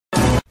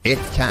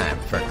It's time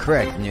for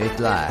Craig's News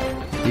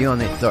Live, the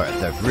only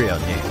source of real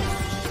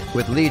news.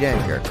 With lead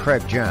anchor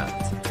Craig Jones,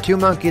 two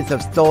monkeys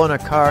have stolen a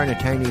car and a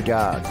tiny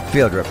dog.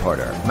 Field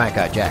reporter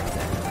Micah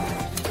Jackson.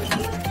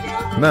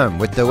 Mom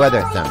with the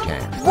weather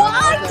sometimes.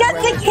 Why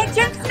does the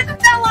kitchen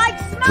smell like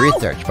smoke?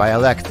 Research by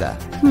Alexa.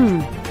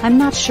 I'm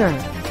not sure.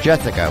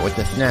 Jessica with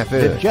the snafu.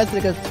 Did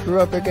Jessica screw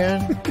up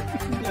again?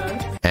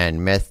 And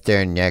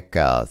Mr.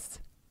 Nichols.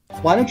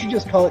 Why don't you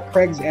just call it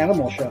Craig's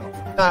Animal Show?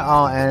 Not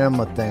all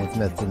animal things,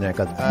 Mr.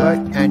 Nichols.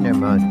 What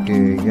animal do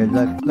you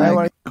look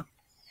like?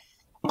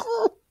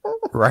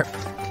 Right.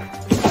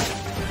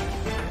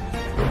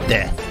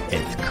 This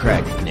is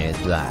Craig's News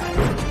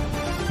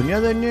Live. Any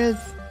other news?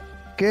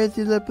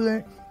 Casey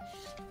Lipler?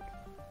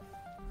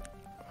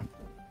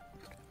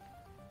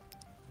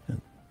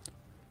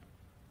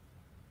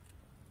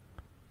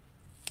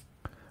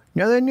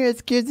 Another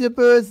news, Casey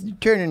Lipler?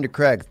 Turn into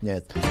Craig's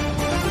News.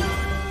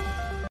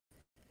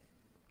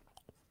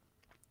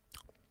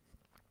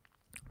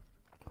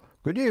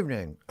 Good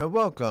evening, and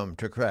welcome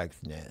to Craig's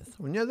Nest.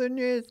 When the other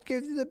news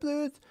gives you the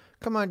blues,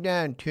 come on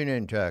down and tune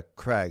into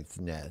Craig's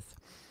Nest.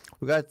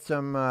 We got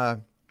some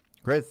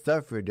great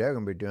stuff for you. We're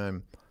going to be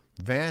doing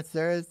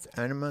Vancers,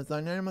 Animals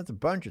on Animals, a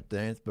bunch of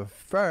things. But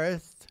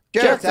first,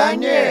 Jokes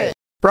on News!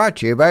 Brought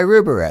to you by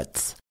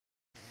Ruberitz.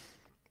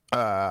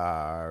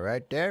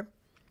 Right there.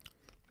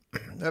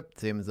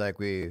 Seems like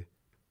we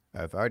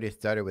have already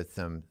started with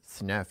some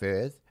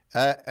snafus.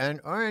 An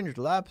orange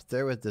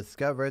lobster was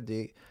discovered.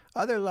 The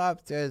other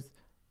lobsters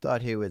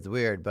thought he was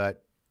weird,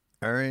 but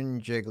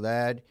aren't you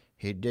glad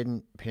he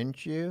didn't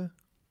pinch you?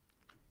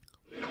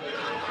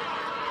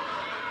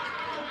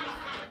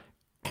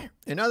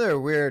 In other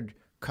weird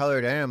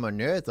colored animal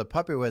news, a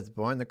puppy was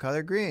born the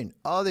color green.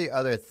 All the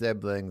other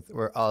siblings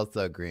were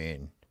also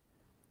green.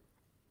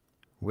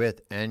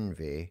 With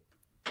envy.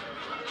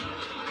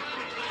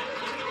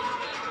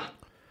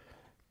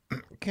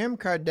 Kim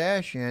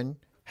Kardashian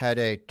had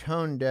a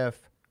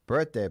tone-deaf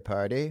birthday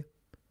party.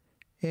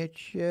 It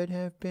should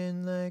have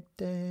been like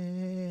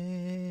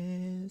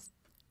this.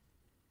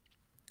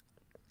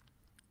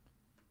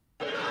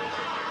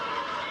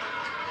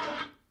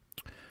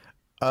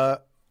 A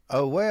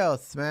whale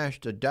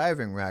smashed a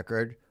diving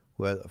record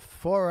with a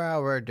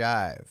 4-hour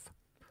dive.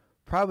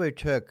 Probably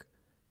took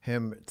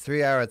him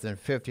 3 hours and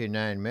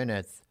 59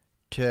 minutes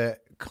to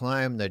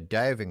climb the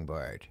diving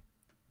board.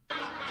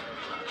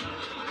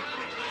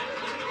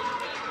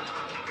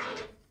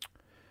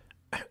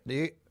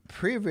 The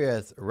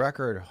previous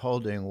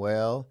record-holding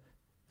whale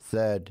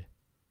said,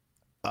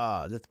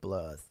 this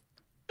blows.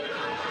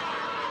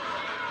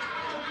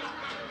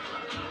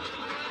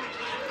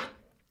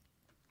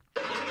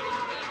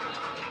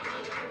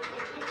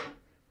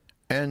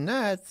 And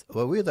that's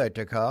what we like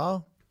to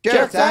call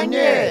Jokes on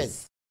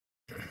News.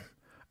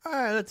 All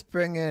right, let's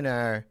bring in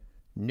our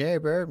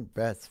neighbor,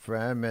 best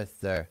friend,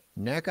 Mr.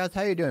 Nichols.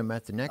 How you doing,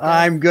 Mr. Nichols?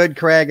 I'm good,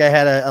 Craig. I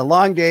had a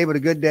long day, but a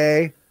good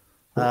day.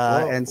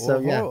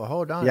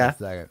 Hold on a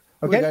second.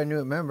 Okay. We got a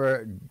new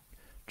member,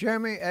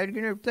 Jeremy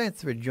Edgar.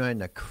 Thanks for joining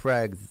the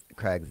Craig's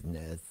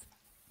News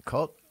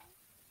cult.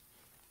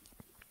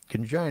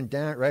 Can join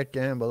right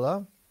down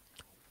below.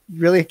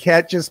 Really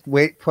can't just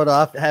put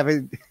off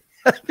having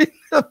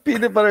a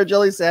peanut butter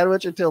jelly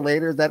sandwich until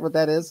later. Is that what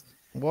that is?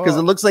 Because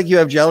it looks like you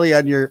have jelly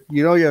on you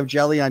have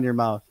jelly on your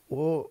mouth.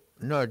 Well,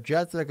 no,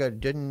 Jessica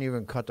didn't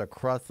even cut the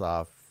crust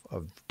off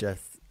of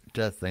just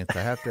things.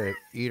 I have to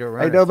eat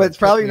around. I know, but it's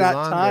probably not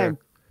longer. time.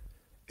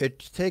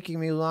 It's taking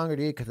me longer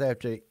to eat because I have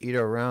to eat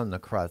around the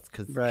crust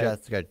because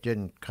Jessica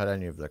didn't cut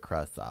any of the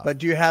crust off. But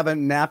do you have a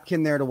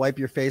napkin there to wipe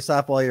your face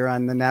off while you're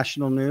on the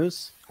national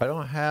news? I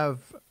don't have.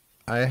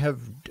 I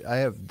have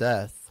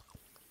this.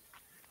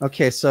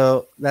 Okay,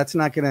 so that's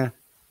not gonna.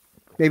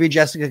 Maybe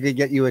Jessica could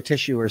get you a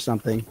tissue or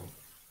something.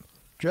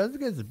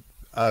 Jessica's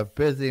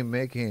busy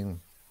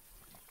making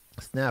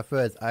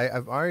snafus.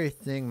 I've already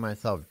seen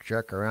myself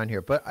jerk around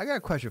here, but I got a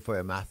question for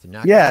you, Master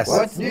Nick. Yes.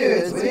 What's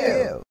news with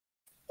you?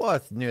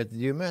 What's news with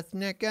you, Master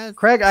Nick?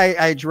 Craig,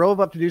 I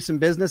drove up to do some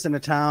business in a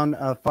town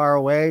far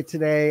away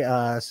today.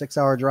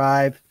 6-hour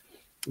drive.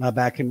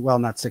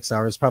 Not 6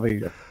 hours,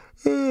 probably.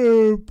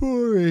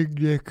 Boring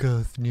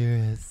Nichols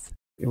news.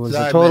 It was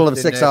a total of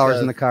 6 hours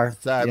in the car.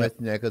 Sorry,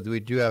 Mr. Nichols. We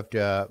do have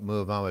to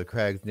move on with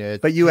Craig's news.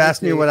 But you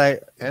asked me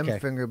what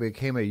M-Finger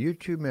became a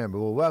YouTube member.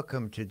 Well,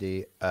 welcome to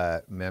the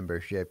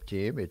membership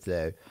team. It's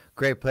a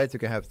great place. We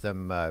can have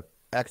some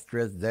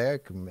extras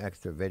there, some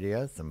extra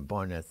videos, some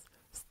bonus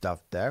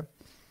stuff there.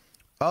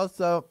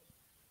 Also,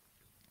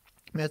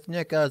 Mr.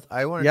 Nichols,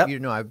 I wanted you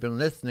to know I've been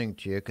listening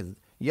to you because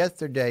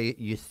yesterday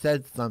you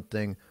said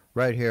something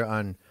right here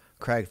on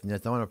Craig's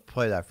News. I want to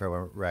play that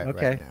for right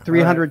now.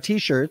 300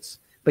 T-shirts.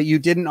 But you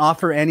didn't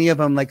offer any of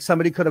them. Like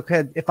somebody could have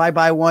said, if I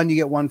buy one, you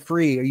get one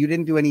free, or you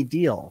didn't do any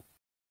deal.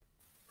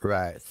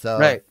 Right. So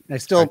I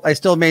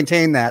still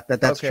maintain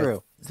that's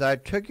true. So I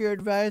took your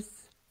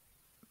advice,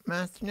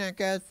 Master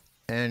Nichols,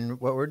 and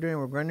what we're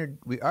doing,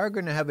 we are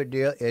going to have a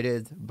deal. It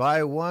is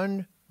buy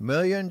 $1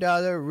 million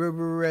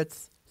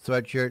Ruberitz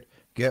sweatshirt,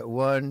 get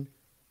 $1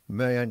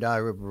 million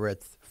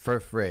Ruberitz for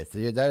free.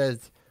 So that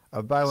is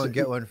A buy one,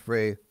 get one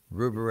free.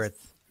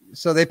 Ruberitz.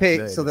 So they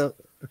pay.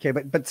 Okay,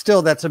 but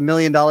still, that's $1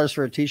 million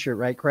for a T-shirt,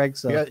 right, Craig?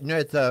 So yeah, no,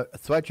 it's a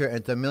sweatshirt. And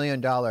it's $1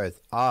 million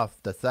off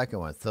the second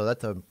one. So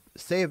that's a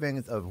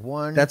savings of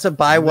 $1. That's a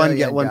buy one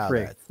get one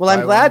free. Well,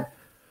 I'm glad.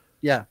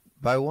 Yeah.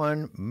 Buy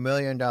 $1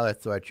 million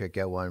sweatshirt,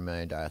 get $1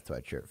 million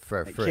sweatshirt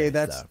for free. Okay,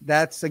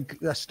 that's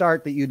a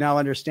start that you now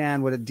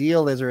understand what a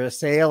deal is or a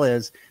sale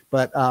is.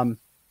 But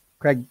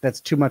Craig, that's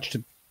too much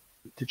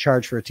to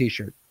charge for a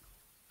T-shirt.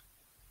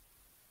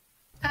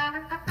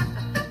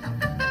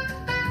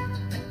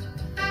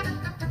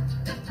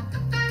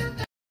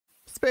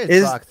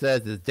 Spacebox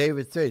says, is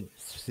David Spade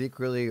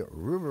secretly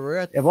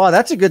Ruberitz? Well,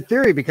 that's a good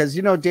theory because,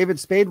 David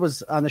Spade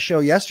was on the show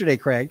yesterday,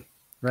 Craig,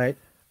 right?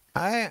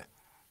 I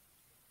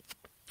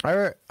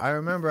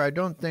remember, I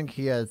don't think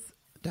he has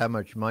that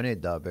much money,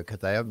 though,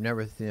 because I have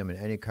never seen him in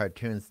any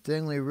cartoons.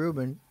 Stingley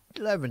Rubin,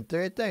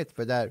 11-3, thanks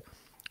for that.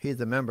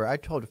 He's a member. I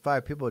told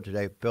 5 people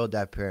today, build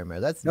that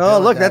pyramid. That's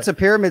a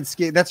pyramid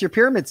scheme. That's your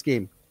pyramid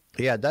scheme.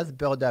 Yeah, let's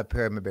build that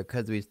pyramid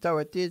because we start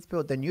with these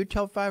people. Then you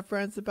tell 5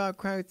 friends about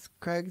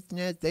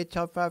Craigslist. They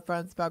tell 5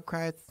 friends about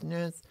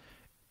Craigslist.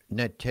 And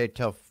then they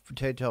tell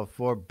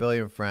 4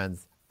 billion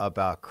friends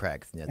about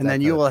Craigslist. And then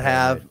you will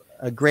have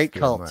a great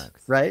cult,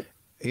 right?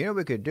 You know what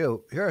we could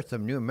do? Here are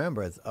some new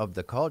members of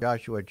the cult.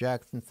 Joshua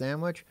Jackson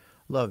Sandwich,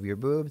 Love Your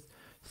Boobs,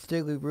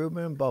 Stigley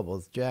Rubin,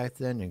 Bubbles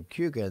Jackson, and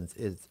Cugans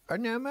are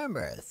new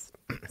members.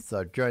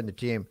 So join the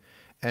team.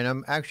 And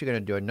I'm actually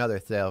going to do another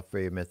sale for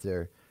you,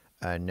 Mr.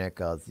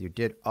 Nichols. You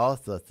did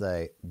also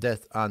say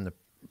this on the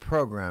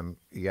program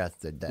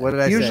yesterday. What did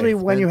I say? Usually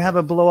when you have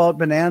a blowout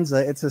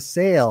bonanza, it's a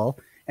sale.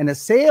 And a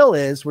sale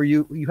is where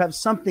you have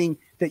something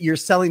that you're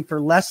selling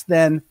for less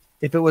than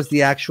if it was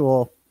the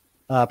actual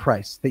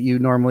price that you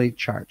normally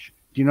charge.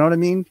 Do you know what I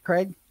mean,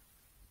 Craig?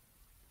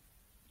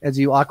 As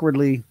you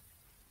awkwardly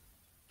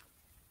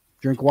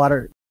drink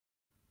water.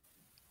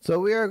 So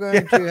we are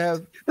going to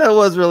have that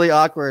was really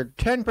awkward.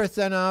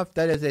 10% off.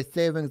 That is a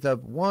savings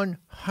of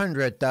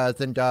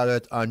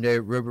 $100,000 on the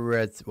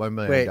Ruberitz $1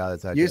 million. Wait,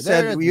 you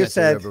said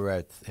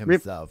Ruberitz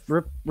himself.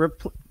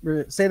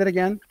 Say that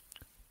again.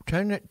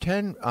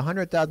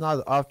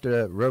 $100,000 off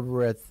the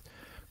Ruberitz.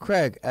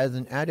 Craig, as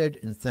an added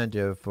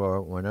incentive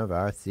for one of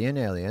our CN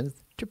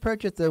aliens to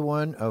purchase the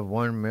one of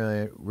 1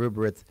 million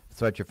Ruberitz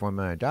sweatshirt for $1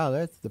 million,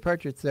 the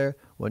purchaser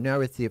will now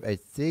receive a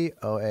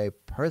COA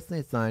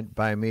personally signed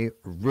by me,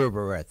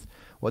 Ruberitz.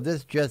 Well,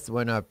 this just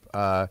went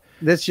up.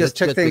 This just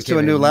took things to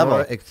a new level.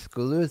 More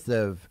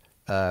exclusive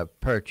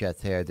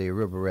purchase here, the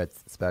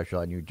Ruberitz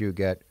special, and you do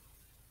get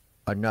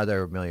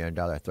another $1 million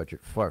sweatshirt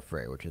for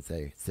free, which is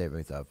a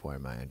savings of $1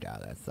 million.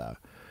 So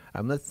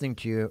I'm listening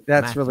to you.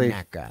 That's really.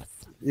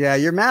 Yeah,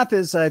 your math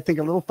is, I think,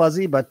 a little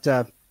fuzzy, but,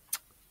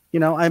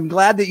 I'm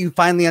glad that you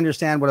finally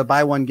understand what a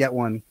buy one, get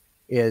one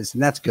is,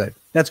 and that's good.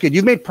 That's good.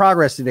 You've made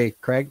progress today,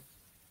 Craig.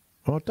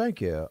 Well,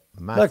 thank you.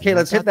 Okay,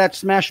 let's hit that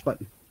smash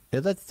button. Yeah,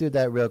 let's do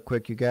that real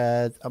quick, you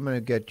guys. I'm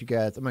going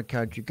to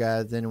count you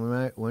guys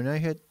in. When I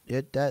hit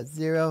that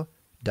 0,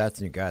 that's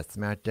when you guys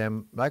smash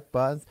them like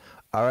buttons.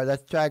 All right,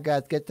 let's try,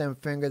 guys. Get them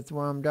fingers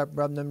warmed up,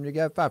 rub them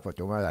together. 5, 4,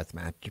 3, 1. Let's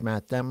smash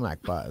them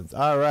like buttons.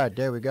 All right,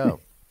 there we go.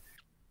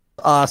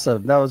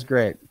 Awesome. That was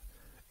great.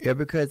 Yeah,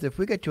 because if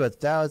we get to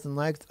 1,000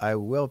 likes, I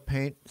will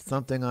paint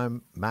something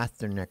on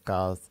Master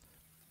Nichols'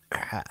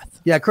 hat.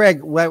 Yeah,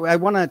 Craig, I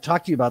want to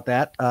talk to you about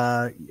that.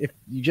 If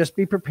you just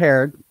be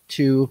prepared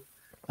to,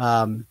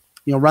 run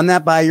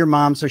that by your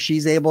mom so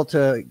she's able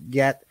to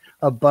get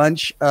a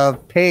bunch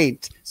of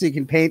paint so you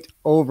can paint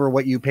over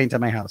what you paint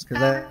on my house.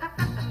 Because I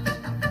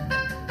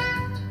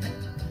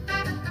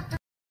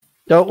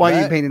don't want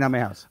you painting on my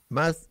house.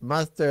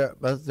 Master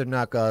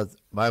Knuckles,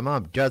 my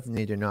mom doesn't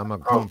need to know I'm a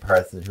grown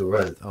person who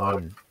runs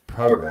on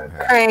program.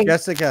 Craig,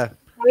 Jessica,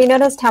 have you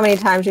noticed how many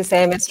times you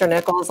say Mr.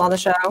 Nichols on the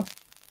show?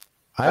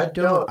 I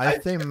don't. I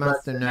say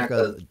Master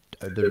Nichols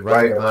the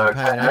right amount of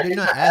time. I did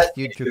not ask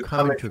you to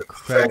come into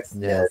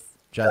Craigslist,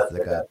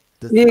 Jessica.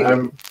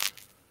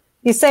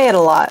 You say it a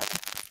lot.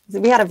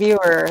 We had a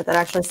viewer that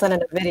actually sent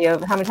in a video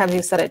of how many times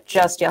you said it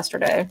just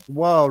yesterday.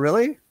 Whoa,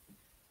 really?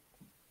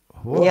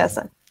 Whoa. Yes.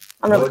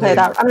 I'm gonna play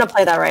that. I'm gonna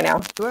play that right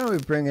now. Why don't we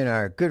bring in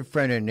our good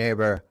friend and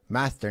neighbor,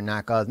 Master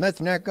Knuckles?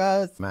 Mr.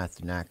 Nichols,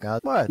 Master Knuckles.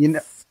 What's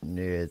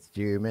news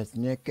to you, Mr.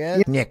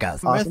 Nichols?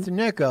 Nichols, awesome. Mr.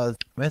 Nichols,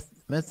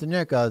 Mr.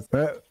 Nichols,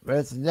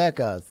 Mr.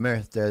 Nichols,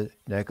 Mr.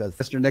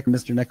 Nichols,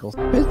 Mr. Nichols.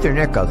 Mr.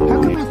 Nichols. How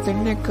come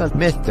Mr. Nichols?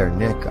 Mr.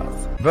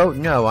 Nichols. Vote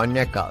no on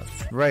Nichols.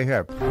 Right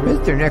here,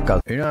 Mr.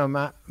 Nichols. You know,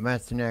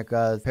 Master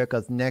Nichols,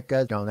 Pickles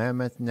Nichols. Don't let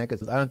Mr.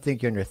 Nichols. I don't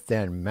think you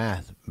understand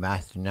math,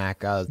 Master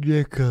Nichols.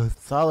 Nichols.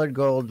 Solid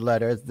gold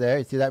letters there.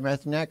 You see that,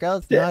 Master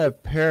Nichols? Yeah. Not a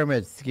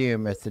pyramid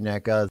scheme, Mr.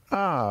 Nichols.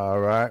 All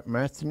right,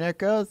 Master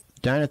Nichols.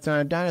 Dinosaur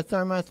on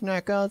dinosaur, Master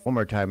Nichols. One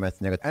more time,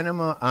 Master Nichols.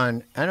 Animal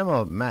on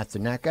animal, Master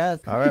Nichols.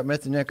 All right,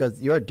 Mr.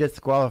 Nichols, you're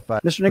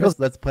disqualified. Mr. Nichols,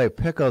 let's play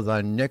Pickles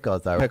on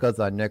Nichols. All right, Pickles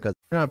on Nichols.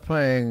 We're not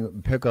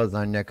playing Pickles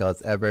on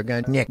Nichols ever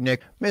again.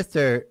 Nick,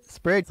 Mr.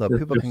 Sprague, so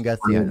people can guess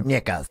the answer.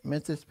 Nichols.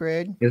 Mr.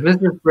 Sprague? Is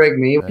Mr. Sprague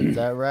me? Is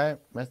that right,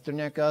 Mr.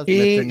 Nichols?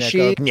 He, Mr. Nichols.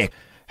 She. Nick.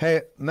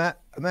 Hey,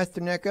 Mr.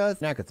 Nichols,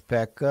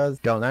 Pickles.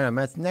 Don't let him,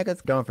 Mr.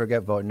 Nichols. Don't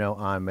forget vote no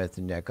on Mr.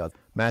 Nichols.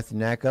 Mr.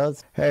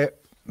 Nichols. Hey,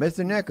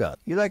 Mr. Nichols.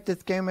 You like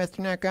this game, Mr.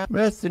 Nichols?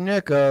 Mr.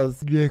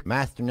 Nichols.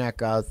 Master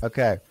Nichols.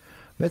 Okay.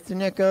 Mr.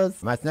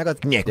 Nichols. Master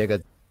Nichols.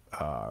 Nichols.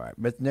 All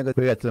right, Mr. Nichols.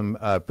 We got some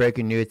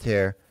breaking news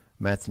here,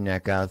 Mr.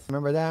 Nichols.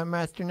 Remember that,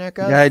 Master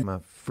Nichols? Yeah, I'm gonna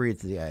freeze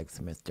the eggs,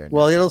 Mr.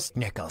 Well, it'll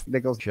Nichols.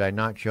 Nichols. Should I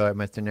not show it,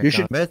 Mr. Nichols?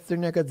 should. Mr.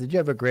 Nichols, did you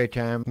have a great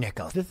time?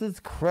 Nichols. This is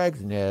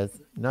Craig's news,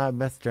 not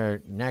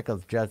Mr.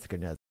 Nichols' Jessica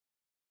news.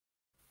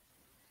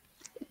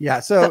 Yeah.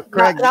 So,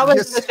 Craig, that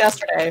was just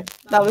yesterday.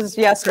 That was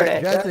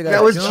yesterday. Jessica,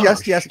 that was don't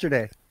just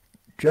yesterday.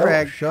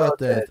 Craig, show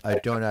this. I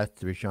don't ask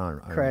to be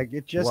shown. Craig,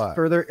 it just What?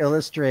 further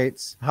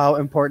illustrates how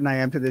important I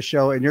am to this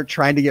show, and you're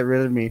trying to get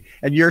rid of me.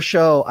 And your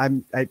show,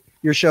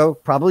 your show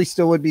probably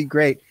still would be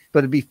great, but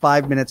it'd be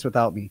 5 minutes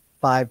without me.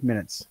 5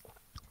 minutes.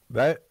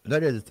 That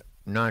is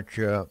not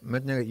true.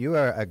 Mr. Nichols, you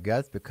are a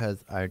guest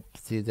because I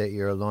see that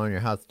you're alone in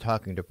your house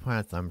talking to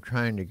plants. I'm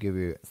trying to give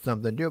you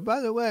something to do. By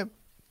the way,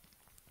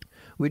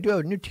 we do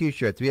have new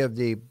t-shirts. We have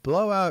the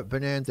Blowout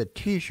Bonanza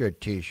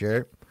t-shirt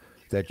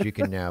that you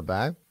can now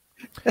buy.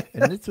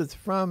 And this was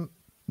from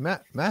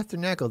Master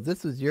Nichols.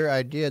 This was your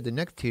idea. The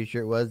next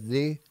t-shirt was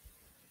the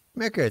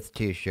Mickers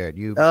t-shirt.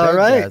 You All begged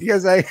right, us-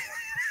 because I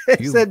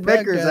You said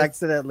begged Mickers us.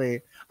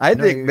 accidentally. I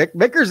No, think you-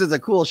 Mickers is a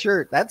cool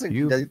shirt. That's a.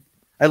 You-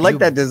 I like you-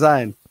 that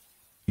design.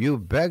 You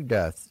begged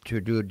us to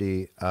do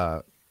the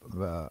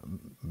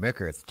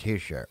Mickers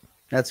t-shirt.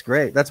 That's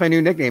great. That's my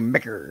new nickname,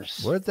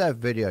 Mickers. Where's that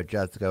video,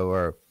 Jessica,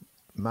 where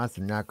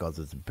Master Knuckles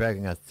is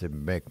begging us to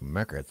make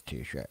Mickers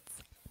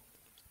t-shirts?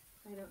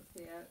 I don't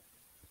see it.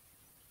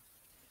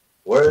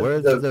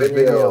 Where's the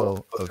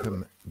video of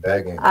him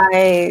begging?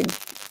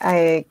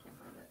 I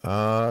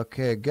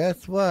Okay,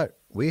 guess what?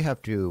 We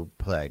have to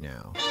play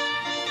now.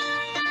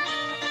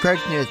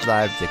 Craig's News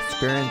Live's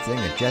experiencing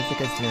a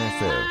Jessica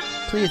snafu.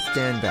 Please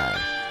stand by.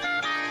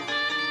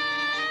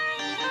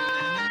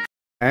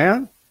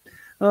 And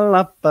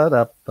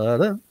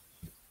la-ba-da-ba-da.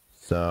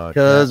 So, 'Cause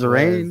that was-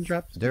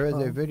 raindrops there is a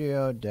fall.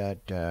 video that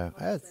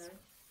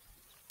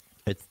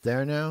it's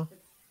there now.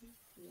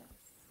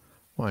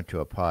 Want to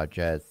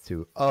apologize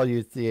to all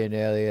you seeing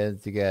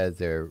aliens. You guys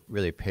are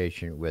really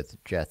patient with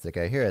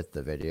Jessica. Here's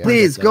the video.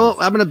 Please It go. goes,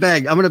 I'm gonna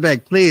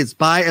beg. Please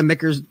buy a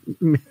Mickers.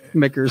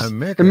 Mickers. A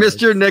Mickers?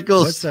 Mr.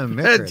 Nichols. What's a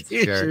Mickers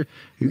t-shirt. shirt?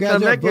 You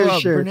guys A are Mickers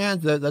shirt.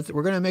 Bonanza.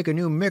 We're gonna make a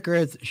new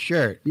Mickers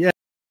shirt. Yeah.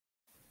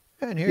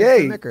 And here's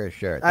Yay. the Mickers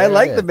shirt. I There it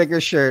like the is.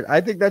 Mickers shirt.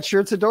 I think that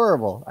shirt's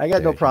adorable. I got no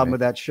There's your problem with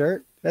Mick- that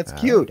shirt. That's Oh,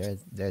 cute.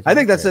 there's I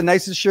think that's the Mickers.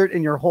 nicest shirt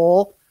in your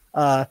whole,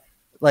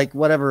 like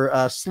whatever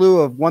slew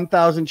of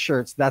 1,000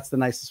 shirts. That's the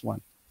nicest one.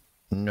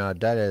 No,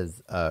 that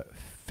is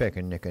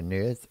Fickin' Nicka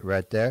News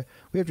right there.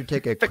 We have to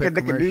take a Fickin' quick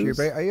Nicka commercial News.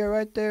 break. Are you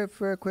right there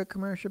for a quick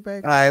commercial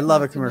break? I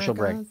love a Mr. commercial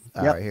break. Nichols?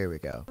 All Yep. right, here we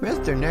go.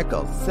 Mr.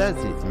 Nichols says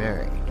he's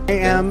married, I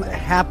am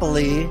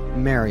happily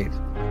married.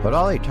 but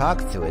all he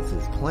talks to is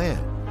his plant.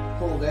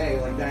 Full day,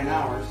 like 9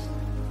 hours.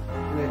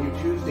 And then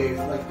do Tuesdays,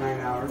 like 9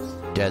 hours.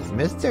 Does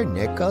Mr.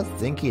 Nichols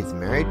think he's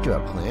married to a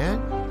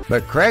plant?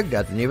 But Craig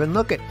doesn't even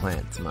look at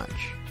plants much.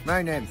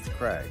 My name's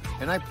Craig,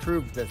 and I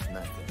proved this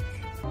message.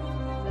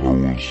 I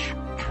was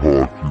talking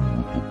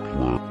with the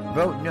plant.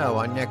 Vote no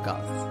on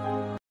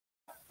Nichols.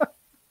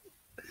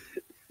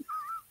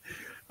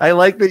 I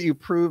like that you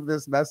prove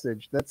this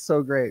message. That's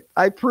so great.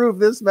 I prove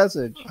this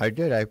message. I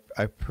did.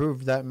 I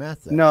proved that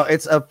message. No,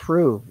 it's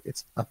approve.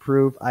 It's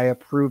approve. I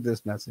approve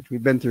this message.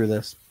 We've been through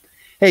this.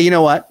 Hey, you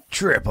know what?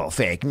 Triple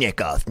fake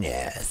Nichols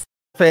news.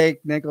 Fake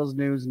Nichols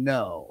news.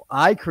 No,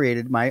 I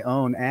created my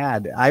own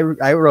ad. I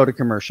wrote a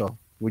commercial.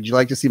 Would you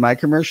like to see my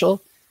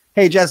commercial?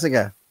 Hey,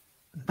 Jessica,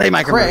 play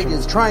my Craig commercial.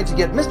 is trying to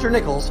get Mr.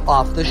 Nichols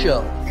off the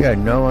show. Yeah,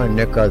 no one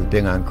Nichols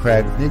being on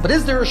Craig's. But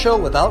is there a show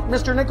without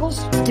Mr. Nichols?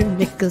 Mr.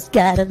 Nichols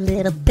got a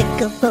little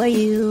pickle for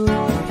you.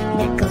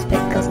 Nichols,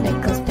 pickles,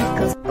 Nichols,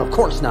 pickles. Of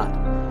course not.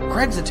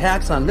 Craig's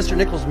attacks on Mr.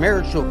 Nichols'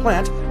 marriage to a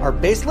plant are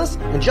baseless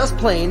and just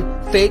plain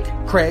fake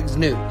Craig's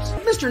news.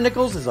 Mr.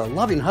 Nichols is a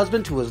loving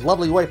husband to his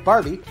lovely wife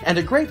Barbie and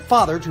a great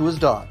father to his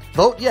dog.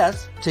 Vote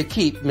yes to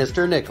keep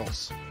Mr.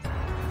 Nichols.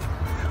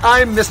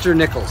 I'm Mr.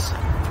 Nichols,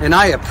 and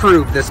I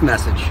approve this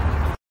message.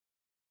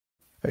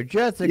 Hey,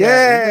 Jessica,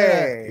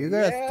 Yay! you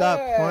gotta stop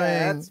Yeah,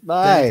 playing that's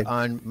mine. things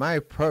on my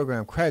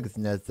program, Craig's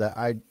Nest, that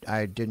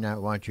I did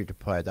not want you to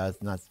play.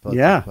 That's not supposed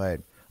Yeah. to be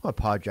played. I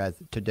apologize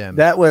to them.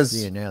 That was-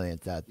 seeing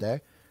aliens out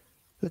there.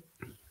 But,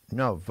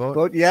 no, vote.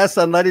 Vote yes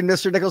on letting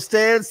Mr. Nichols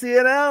stay in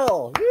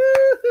CNL.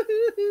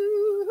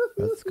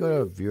 Let's go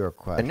to viewer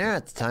questions. And now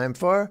it's time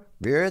for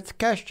viewers'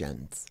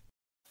 questions.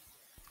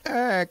 All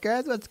right,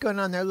 guys, what's going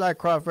on there? Like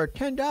Crawford,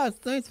 $10.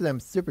 Thanks for them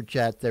super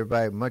chats,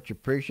 everybody. Much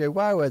appreciated.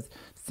 Why was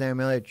Sam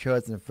Elliott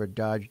chosen for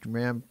Dodge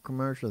Ram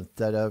commercial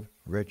instead of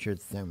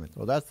Richard Simmons?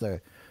 Well, that's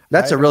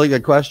a really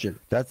good question.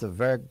 That's a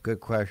very good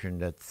question.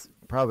 That's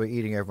probably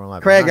eating everyone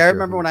alive. Craig, I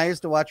remember when I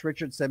used to watch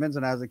Richard Simmons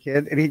when I was a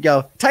kid, and he'd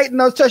go, tighten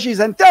those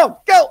tushies and don't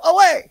go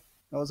away.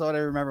 That was what I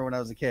remember when I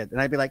was a kid. And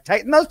I'd be like,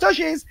 tighten those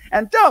tushies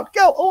and don't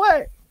go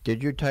away.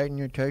 Did you tighten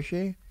your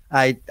tushy?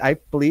 I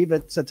believe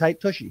it's a tight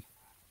tushy.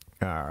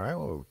 All right.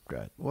 Well,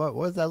 good. What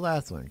was that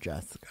last one,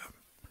 Jessica?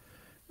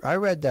 I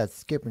read that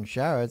skipping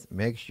showers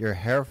makes your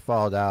hair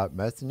fall out.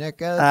 Mr.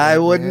 Nichols? I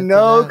wouldn't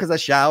know because I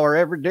shower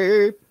every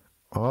day.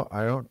 Oh,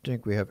 I don't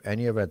think we have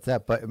any of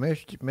that. But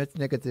Miss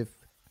Nichols,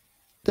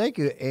 thank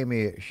you,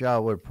 Amy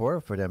Shawwood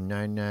Porter, for them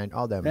 99.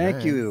 All them. Thank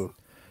nines. you.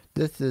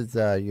 This is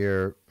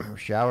your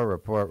shower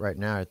report right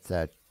now. It's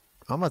at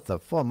almost a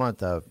full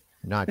month of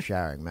not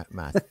showering,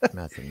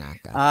 Master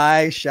Naka.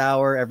 I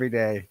shower every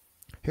day.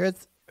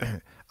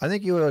 I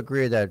think you will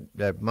agree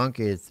that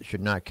monkeys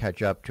should not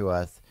catch up to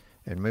us.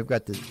 And we've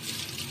got this.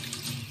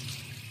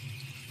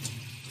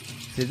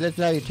 See, this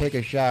is how you take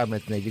a shower,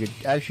 Miss Nick. You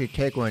could actually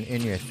take one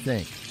in your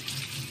sink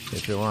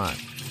if you want.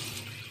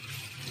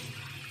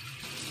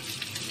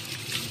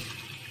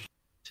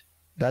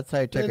 That's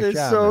how you take It a is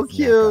shower. so Miss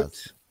cute.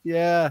 Nichols.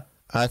 Yeah.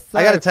 I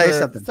gotta tell you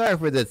something. Sorry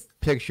for this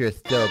picture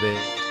still being.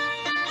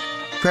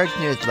 Craig's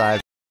News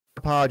Live.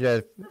 I want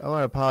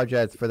to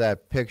apologize for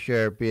that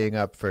picture being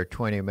up for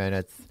 20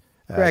 minutes.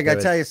 Greg, I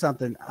tell you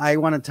something. I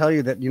want to tell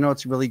you that,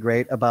 what's really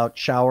great about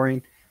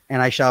showering,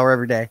 and I shower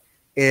every day,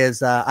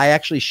 is I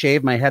actually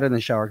shave my head in the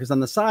shower because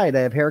on the side I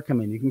have hair come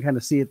in. You can kind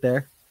of see it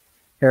there.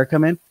 Hair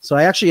come in. So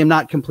I actually am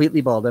not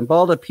completely bald. I'm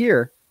bald up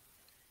here,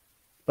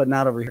 but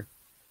not over here.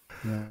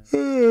 Yeah.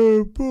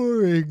 Oh,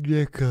 boring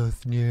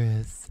Nichols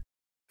News.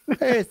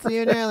 Hey,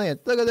 seeing aliens.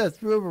 Look at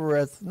this.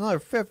 Ruberus. Another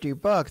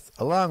 $50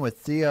 along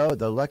with CO,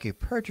 the lucky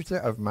purchaser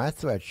of my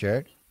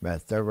sweatshirt,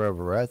 Master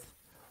Ruberus,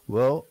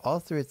 will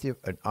also receive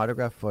an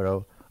autographed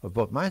photo of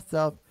both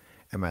myself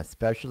and my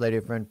special lady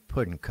friend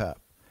Puddin'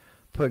 Cup.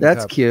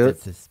 That's cute.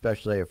 It's his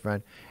special lady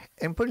friend.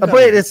 And Puddin' Cup.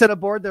 Wait, it said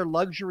aboard their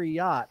luxury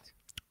yacht.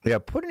 Yeah,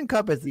 Puddin'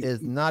 Cup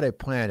is not a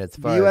plan as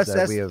far USS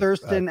as we have,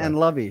 Thurston and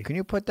Lovey. Can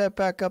you put that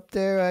back up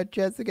there,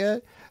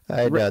 Jessica?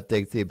 I don't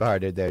think she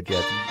parted there,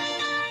 Jessica.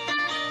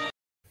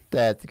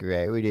 That's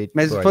great. We need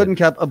Mrs. Puddin'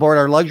 Cup aboard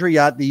our luxury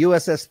yacht, the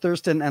USS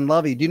Thurston and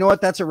Lovey. Do you know what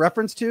that's a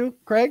reference to,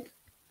 Craig?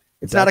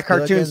 It's not a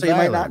cartoon, Gilligan's so you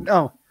might not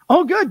know.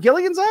 Oh, good.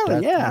 Gilligan's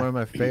Island, That's yeah. one of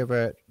my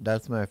favorite.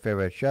 That's my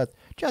favorite shows.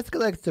 Jessica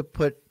likes to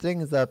put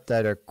things up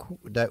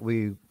that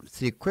we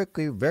see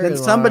quickly, Then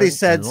somebody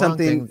said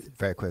something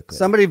very quickly.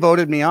 Somebody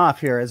voted me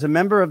off here. As a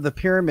member of the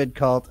Pyramid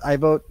Cult, I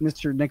vote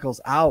Mr. Nichols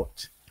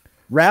out.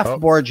 Raph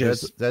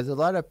Borges. There's a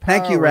lot of power.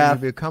 Thank you, when Raph.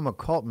 you become a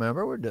cult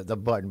member. Where the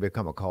button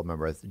become a cult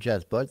member? It's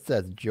Jess Blood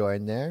says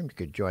join there. You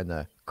could join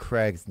the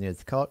Craig's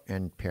News Cult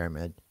and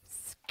Pyramid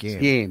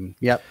Scheme.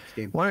 Yep.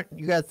 Scheme. Why don't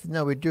you guys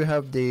know we do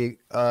have the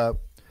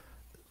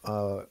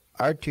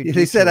R2D2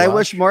 He said, I watch.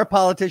 wish more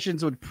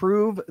politicians would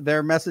prove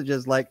their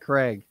messages like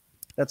Craig.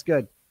 That's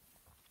good.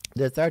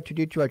 This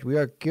R2D2 watch, we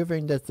are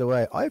giving this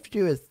away. All you have to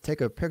do is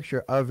take a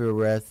picture of your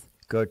wrist,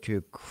 go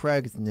to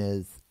Craig's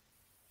News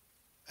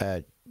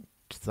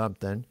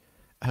something.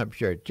 I'm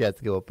sure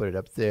Jessica will put it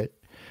up soon.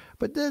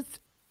 But this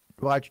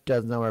watch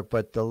does not work,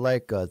 but the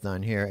light goes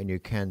on here and you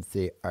can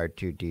see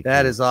R2D2.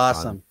 That is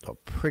awesome.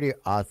 Pretty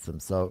awesome.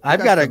 So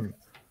I've got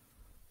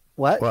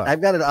What? I've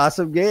got an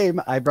awesome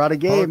game. I brought a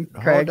game,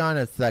 Craig. Hold on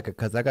a second,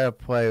 because I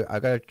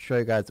gotta show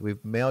you guys.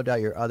 We've mailed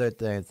out your other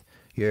things.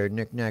 Your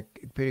knick-knack,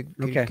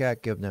 kitty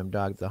cat, give them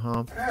dogs a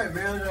home. Hey,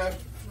 man,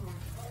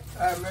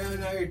 I mailed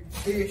out your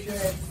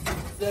t-shirt.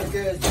 So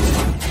good.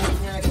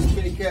 Knick-knack,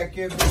 kitty cat,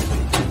 give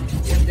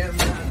them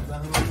dogs a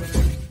home,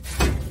 man.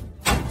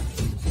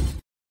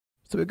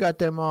 So we got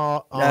them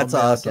all That's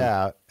mailed awesome.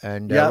 out,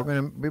 and we're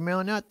gonna be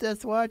mailing out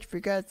this watch for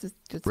you guys.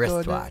 Just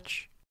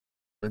Wristwatch.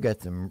 We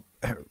got some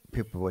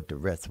people with the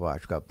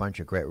wristwatch. Got a bunch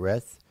of great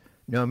wrists.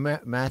 No,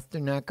 Master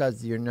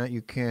Nakas,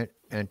 you can't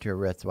enter a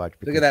wristwatch.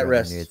 Look at that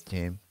wrist. News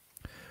team.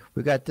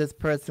 We got this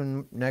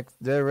person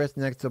their wrist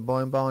next to a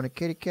bowling ball and a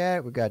kitty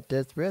cat. We got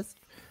this wrist.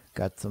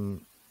 Got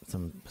some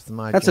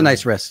smudge. That's a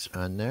nice wrist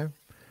on there.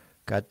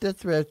 Got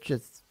this wrist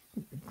just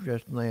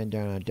laying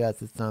down on a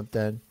desk or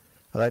something.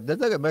 I like this.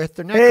 Look at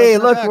Mr. Nichols. Hey,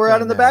 look, we're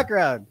out in the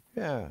background.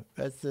 Yeah,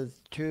 this is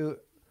two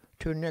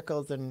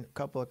Nichols and a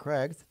couple of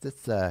Craigs.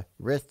 This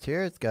wrist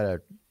here, it's got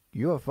a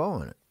UFO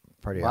on it.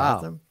 Pretty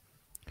awesome.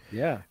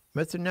 Yeah.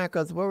 Mr.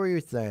 Nichols, what were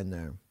you saying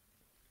there?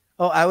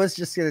 Oh, I was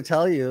just going to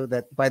tell you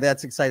that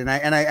that's exciting.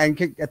 I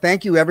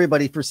thank you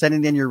everybody for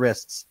sending in your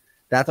wrists.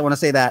 I want to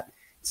say that.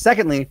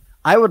 Secondly,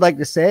 I would like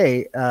to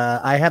say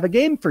I have a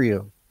game for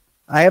you.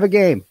 I have a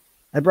game.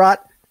 I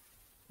brought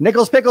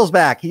Nichols Pickles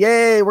back.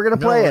 Yay, we're going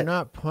to play it. We're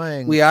not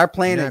playing. We are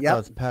playing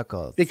Nichols it,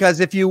 Pickles.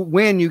 Because if you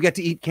win, you get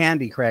to eat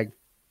candy, Craig.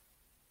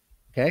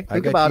 Okay,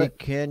 think about it.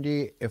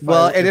 Candy. If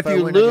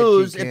you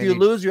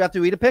lose, you have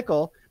to eat a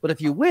pickle. But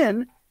if you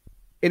win,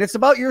 and it's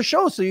about your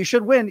show, so you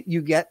should win,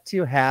 you get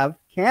to have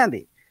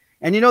candy.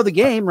 And you know the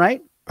game,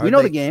 right?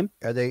 The game.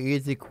 Are they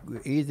easy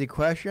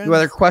questions? Well,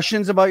 they're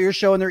questions about your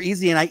show, and they're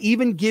easy. And I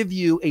even give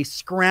you a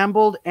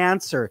scrambled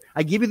answer.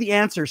 I give you the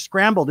answer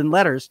scrambled in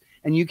letters,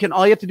 and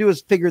all you have to do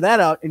is figure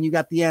that out, and you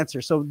got the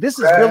answer. So this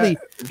is really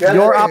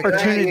your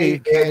opportunity.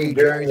 Candy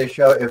during the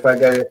show if I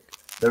get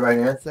the right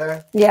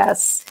answer?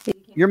 Yes.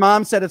 Your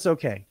mom said it's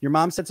okay. Your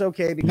mom said it's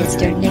okay because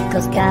Mr.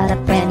 Nichols got a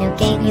brand new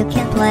game you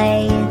can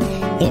play.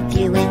 If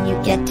you win, you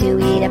get to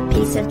eat a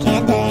piece of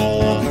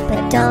candy.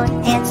 but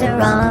don't answer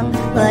wrong.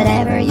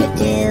 Whatever you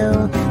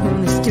do,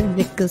 Mr.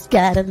 Nichols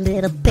got a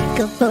little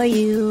pickle for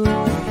you.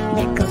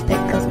 Nichols,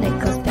 pickles,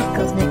 Nichols,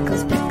 pickles,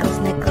 Nichols, pickles,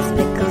 Nichols,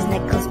 pickles,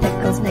 Nichols,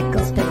 pickles,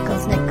 Nichols,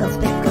 pickles, Nichols,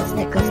 pickles,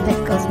 Nichols,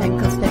 pickles,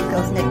 Nichols,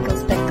 pickles,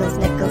 Nichols, pickles,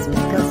 Nichols,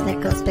 pickles,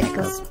 Nichols,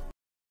 pickles.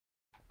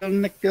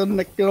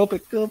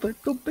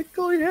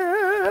 Pickle,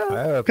 yeah.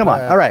 Oh, Come on.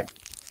 Pat.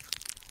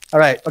 All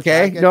right.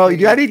 Okay. I get No,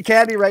 you- I need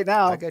candy right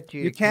now. I get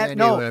you You can't.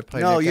 candy when I No,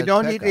 play no, you Nichols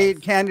don't need to Pickles.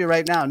 eat candy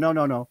right now. No.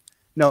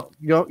 No,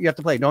 you don't. You have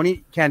to play. Don't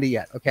eat candy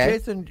yet. Okay.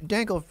 Jason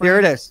Dangle. Here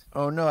it is.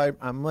 Oh no,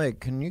 I'm late.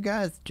 Can you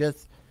guys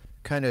just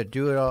kind of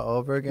do it all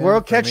over again? We'll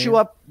for catch me? you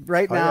up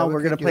right Oh, yeah, now. we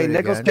We're gonna could do play it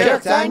Nichols again.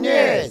 Pickles. Yes, I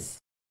knew.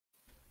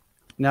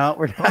 No,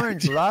 we're not.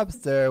 Orange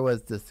lobster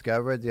was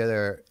discovered. The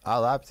other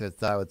all lobsters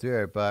thought it was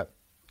weird, but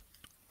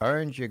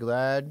Orange, you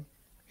glad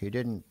he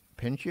didn't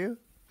pinch you?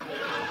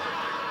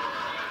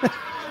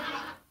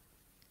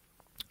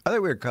 Other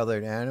weird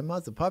colored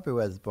animals. The puppy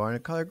was born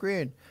in color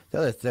green. The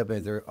other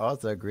siblings are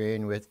also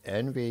green with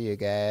envy, you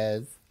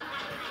guys.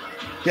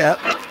 Yeah,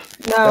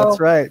 No, that's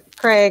right.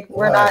 Craig,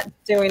 we're What? not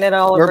doing it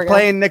all over We're again.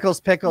 playing Nichols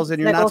Pickles, and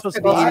you're not Nichols supposed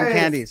to be Pickles. eating Why is-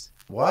 candies.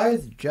 Why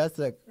is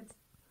Jessica?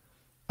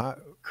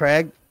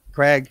 Craig.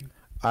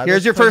 I Here's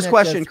was your first putting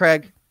question, this-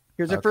 Craig.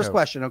 Here's your first Okay.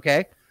 question.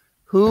 Okay,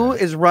 who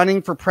is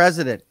running for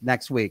president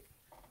next week?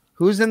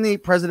 Who's in the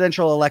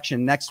presidential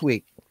election next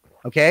week?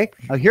 Okay,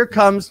 now here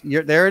comes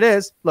your. There it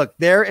is. Look,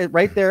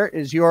 right there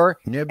is your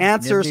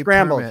answer Nibdy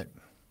scrambled. Permit.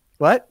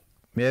 What?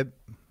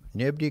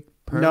 Nibdy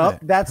Permit. Nope,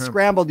 that's Perm-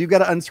 scrambled. You got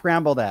to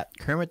unscramble that.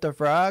 Kermit the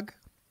Frog.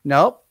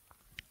 Nope.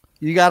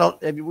 You got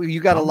to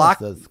Almost lock.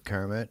 says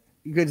Kermit.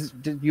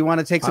 You want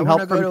to take some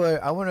help from?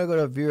 I want to go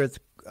to viewers.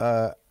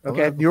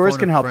 Okay, viewers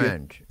can help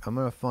you. I'm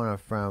gonna phone a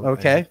friend.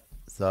 Okay. and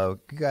so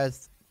you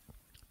guys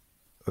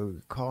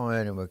call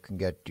in and we can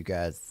get you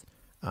guys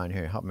on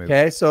here. Help me.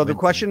 Okay, so the win some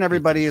question,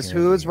 everybody, pizza is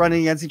who is candy. running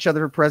against each other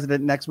for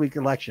president next week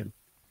election?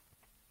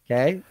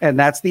 Okay, and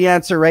that's the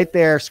answer right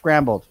there,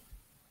 scrambled.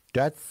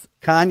 That's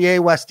Kanye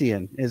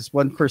Westian is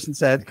one person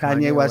said.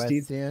 Kanye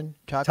Westian.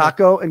 Westian.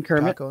 Taco and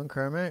Kermit. Taco and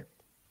Kermit.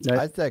 Right.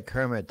 I said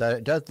Kermit.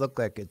 It does look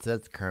like it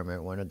says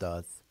Kermit when it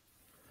does.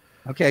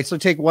 Okay, so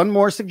take one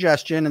more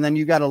suggestion, and then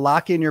you got to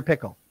lock in your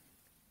pickle.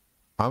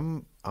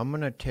 I'm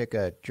gonna take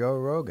a Joe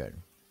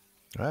Rogan.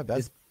 All right,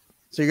 that's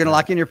So you're gonna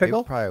lock in your he'll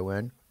pickle. probably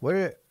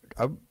win.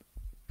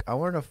 I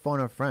want to phone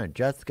a friend.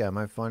 Jessica, am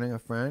I phoning a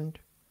friend?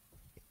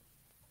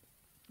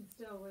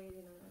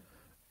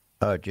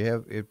 Oh,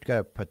 you've got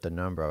to put the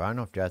number up. I don't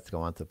know if Jessica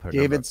wants to put a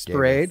David number up.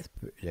 Spade.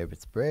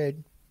 David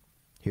Spade.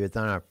 He was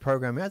on our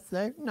program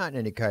yesterday. Not in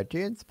any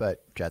cartoons,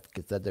 but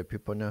Jessica said that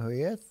people know who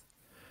he is.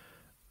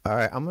 All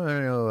right, I'm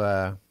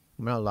gonna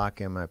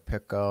lock in my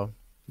pickle.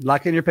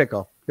 Lock in your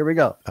pickle. Here we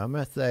go. I'm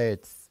gonna say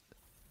it's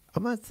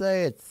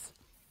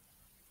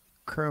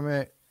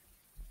Kermit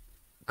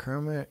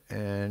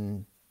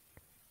and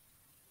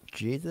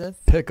Jesus.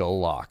 Pickle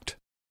locked.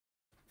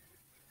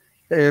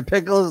 Your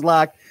pickle is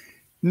locked.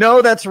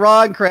 No, that's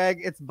wrong, Craig.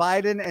 It's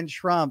Biden and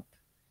Trump.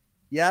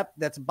 Yep,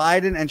 that's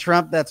Biden and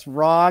Trump. That's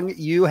wrong.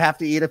 You have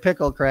to eat a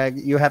pickle, Craig.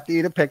 You have to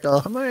eat a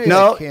pickle. I'm gonna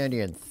No, eat candy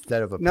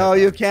instead of a pickle. no,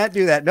 you can't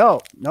do that. No,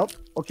 nope.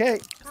 Okay,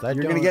 I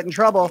you're gonna don't- get in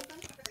trouble.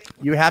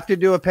 You have to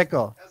do a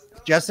pickle.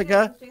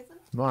 Jessica,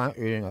 I'm not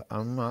eating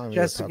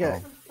Jessica, a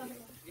pickle.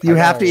 you I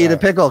have to gotta, eat a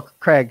pickle,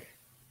 Craig.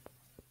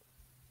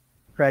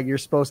 Craig, you're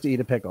supposed to eat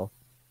a pickle.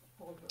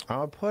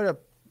 I'll put a.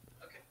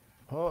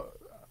 Oh,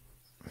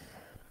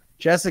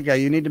 Jessica,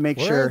 you need to make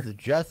where sure. is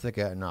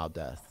Jessica in all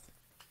this?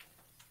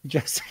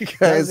 Jessica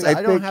is. Jessica,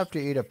 I don't think- have to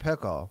eat a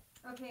pickle.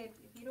 Okay,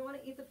 if you don't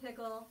want to eat the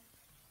pickle,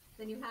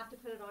 then you have to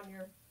put it on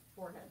your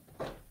forehead.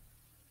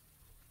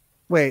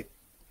 Wait,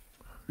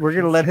 we're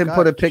gonna let him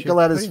put a pickle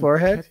she's on his putting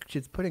forehead.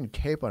 She's putting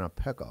tape on a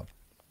pickle.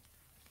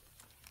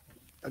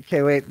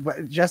 Okay, wait,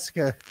 but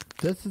Jessica.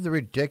 This is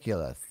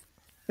ridiculous.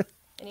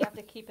 And you have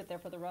to keep it there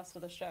for the rest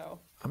of the show.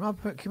 I'm not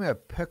putting. Give me a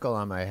pickle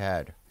on my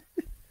head.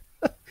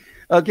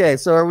 Okay,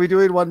 so are we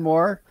doing one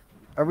more?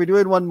 Are we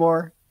doing one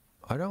more?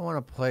 I don't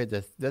want to play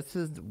this. This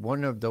is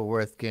one of the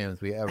worst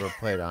games we ever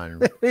played on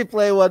We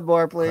play one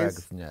more,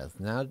 please. Craig's Nest.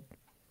 Now,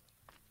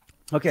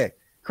 Okay,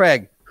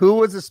 Craig, who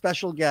was a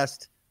special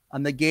guest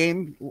on the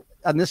game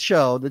on this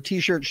show, the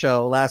T-shirt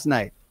show last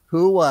night?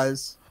 Who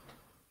was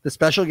the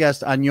special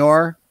guest on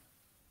your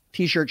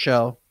T-shirt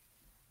show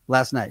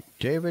last night?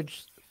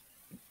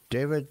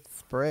 David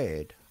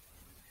Spade.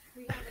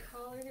 We have a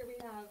caller here. We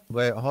have.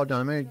 Wait, hold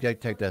on. Let me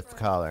take this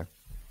caller.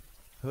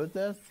 Who's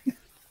this?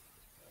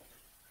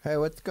 Hey,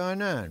 what's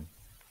going on?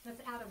 That's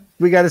Adam.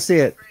 We got to see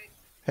it.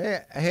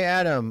 Hey,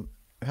 Adam,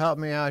 help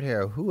me out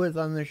here. Who was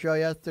on the show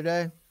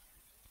yesterday?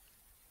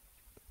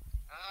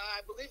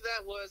 I believe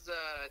that was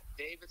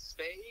David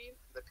Spade,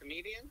 the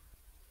comedian.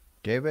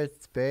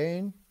 David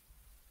Spade?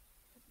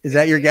 Is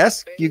that your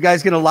guess? You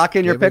guys gonna lock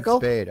in your David pickle?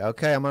 Spade.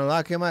 Okay, I'm going to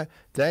lock him up.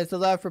 Thanks a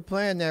lot for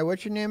playing there.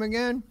 What's your name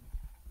again?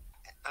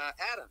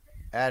 Adam.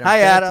 Adam. Hi,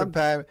 Thanks Adam.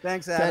 For,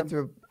 Thanks, Adam. Thanks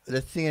for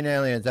the seeing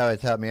aliens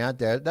always help me out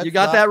there. Let's You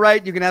got lock- that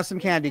right. You can have some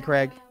candy,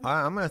 Craig.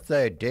 I'm going to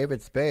say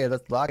David Spade.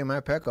 Let's lock in my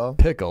pickle.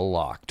 Pickle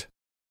locked.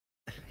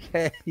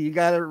 Okay, you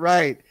got it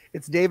right.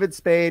 It's David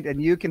Spade,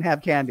 and you can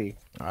have candy.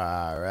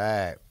 All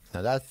right.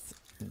 Now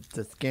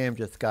this game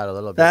just got a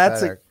little bit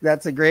That's better.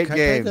 that's a great Can I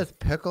game. take this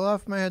pickle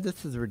off my head?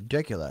 This is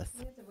ridiculous.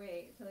 You have to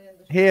wait till the end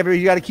of the Hey, everybody,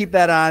 you got to keep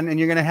that on, and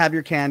you're gonna have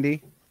your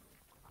candy.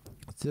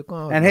 Still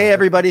going with And my- hey,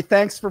 everybody,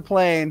 thanks for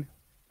playing.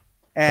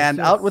 And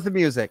This out is- with the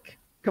music.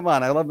 Come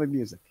on, I love the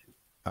music.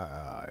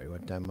 You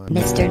want that one?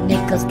 Mr.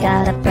 Nichols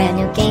got a brand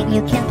new game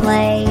you can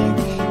play.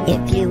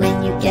 If you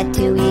win, you get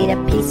to eat a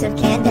piece of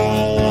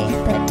candy.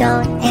 But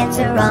don't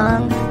answer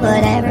wrong,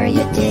 whatever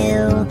you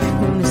do.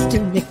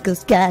 Mr.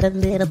 Nichols got a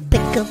little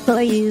pickle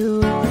for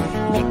you.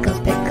 Nichols,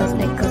 pickles,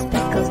 Nichols,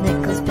 pickles,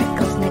 Nichols,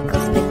 pickles,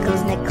 Nichols,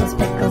 pickles, Nichols,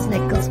 pickles,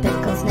 Nichols,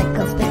 pickles,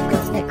 Nichols,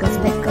 pickles, Nichols,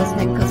 pickles,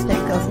 Nichols,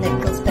 pickles,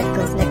 Nichols,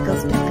 pickles,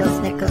 Nichols, pickles,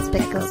 Nichols,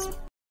 pickles.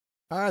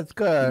 Oh, it's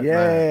good.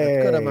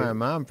 It's good of my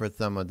mom for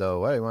someone, though.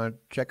 What, you want to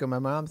check on my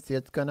mom, see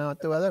what's going on with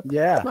the weather?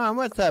 Yeah. Mom,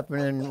 what's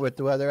happening with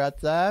the weather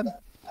outside?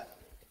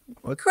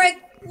 Craig,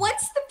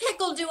 what's the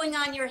pickle doing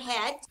on your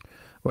head?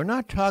 We're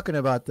not talking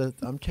about this.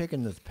 I'm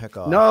taking this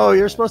pickle off. No,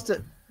 you're supposed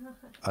to.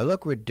 I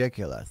look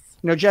ridiculous.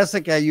 No,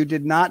 Jessica, you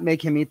did not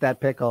make him eat that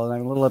pickle, and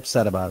I'm a little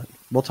upset about it.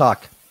 We'll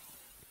talk.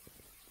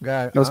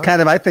 God, It was kind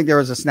of, I think there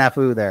was a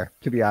snafu there,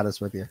 to be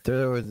honest with you.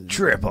 There was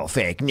triple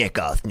fake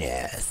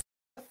Nicholsness.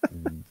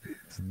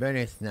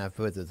 Many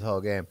snafus this whole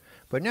game.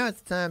 But now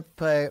it's time to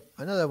play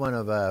another one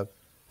of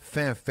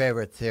fan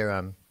favorites here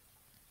on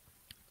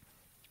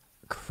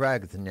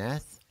Craig's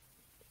Nest.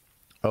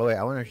 Oh wait,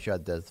 I want to show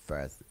this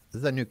first.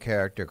 This is a new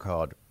character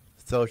called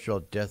Social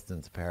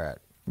Distance Parrot.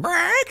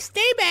 Break,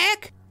 stay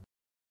back.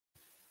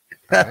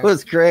 That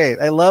was great.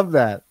 I love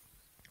that.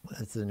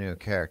 That's a new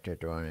character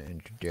I want to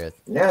introduce.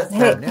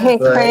 Hey,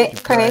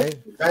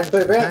 Craig. Time to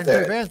put Advanced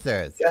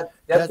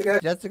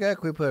Advancers. Jessica,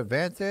 can we put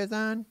Advancers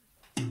on?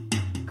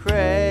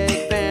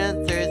 Craig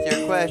answers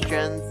your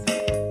questions.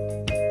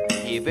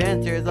 He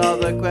answers all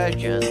the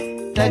questions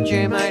that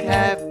you might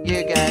have.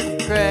 You got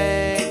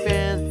Craig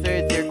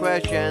answers your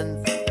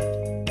questions.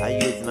 I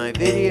use my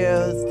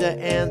videos to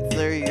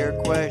answer your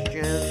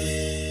questions.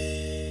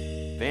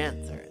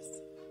 Answers.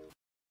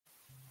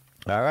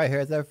 All right,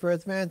 here's our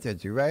first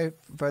answers. You ready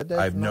for this?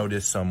 I've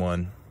noticed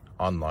someone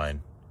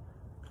online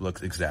who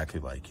looks exactly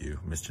like you,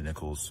 Mr.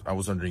 Nichols. I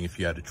was wondering if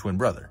you had a twin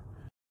brother.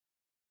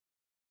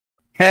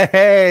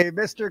 Hey,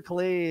 Mr.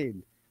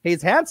 Clean.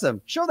 He's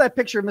handsome. Show that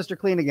picture of Mr.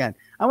 Clean again.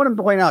 I want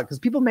to point out, because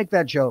people make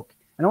that joke.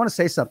 And I want to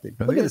say something.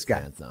 Look at this guy.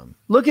 Handsome.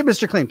 Look at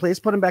Mr. Clean. Please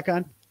put him back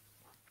on.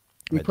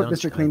 Can you I put don't-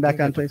 Mr. I Clean back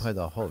think I on, have to please? Play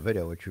the whole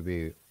video, which would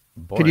be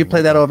boring. Could you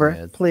play that over,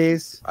 Yes.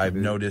 please? I've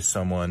noticed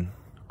someone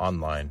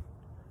online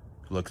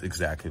who looks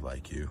exactly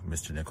like you,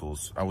 Mr.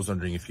 Nichols. I was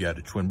wondering if you had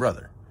a twin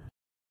brother.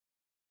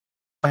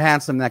 How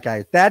handsome that guy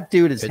is. That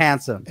dude is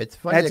handsome. It's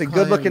funny. That's they a call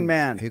good-looking him-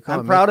 man. they call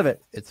I'm him proud Mr. of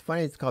it. It's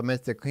funny. It's called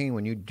Mr. Clean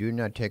when you do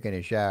not take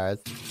any showers.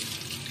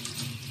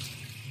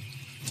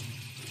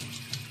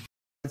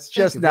 It's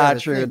just Thank you for not the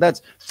true. thing.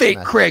 That's fake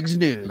Master- Craig's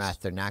news.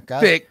 Master Naka.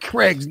 Fake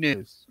Craig's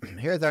news.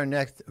 Here's our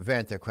next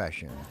Vanter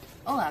question.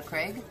 Hola,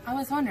 Craig. I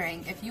was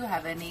wondering if you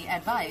have any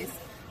advice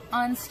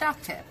on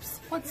stock tips.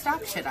 What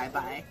stock should I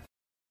buy?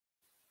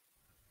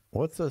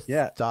 What's a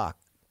stock,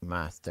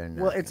 Master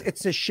Naka? Well,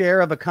 it's a share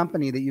of a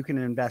company that you can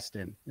invest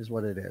in, is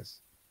what it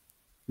is.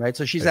 Right.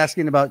 So she's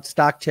asking about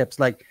stock tips,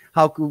 like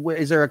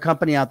is there a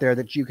company out there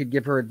that you could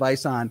give her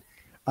advice on?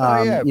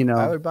 You know,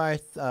 I would buy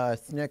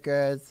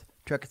Snickers,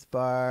 Twix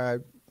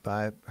bar,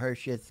 buy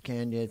Hershey's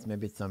candies,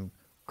 maybe some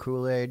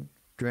Kool-Aid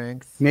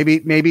drinks.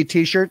 maybe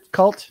T-shirt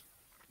cult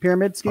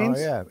pyramid schemes.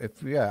 Oh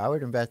yeah, I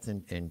would invest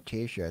in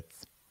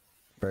T-shirts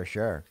for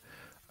sure.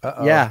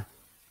 Uh-oh. Yeah.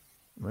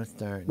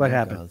 Mr. What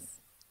Nichols.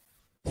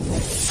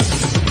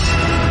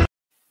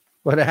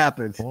 What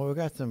happened? Well, we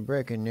got some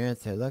breaking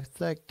news here. Looks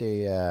like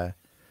the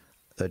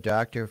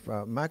doctor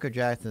from Michael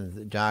Jackson's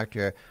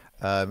doctor.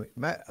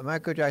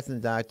 Michael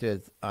Jackson's doctor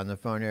is on the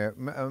phone here.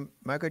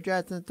 Michael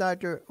Jackson's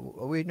doctor.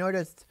 We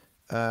noticed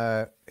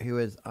he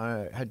was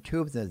had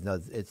tubes in his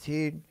nose.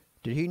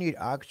 Did he need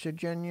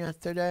oxygen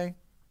yesterday?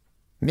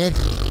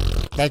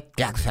 Mr.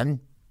 Jackson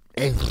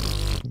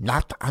is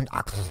not on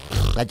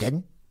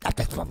oxygen at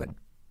this moment.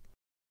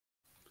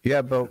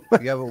 Yeah, but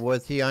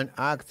was he on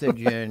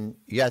oxygen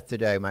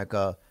yesterday,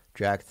 Michael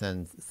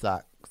Jackson's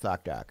sock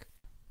doc?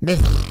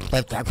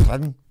 Mr.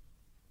 Jackson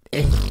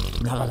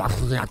is not on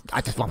oxygen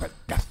at this moment.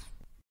 Yes.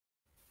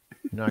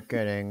 Not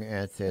getting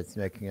answers. It's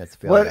making us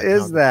feel. What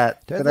is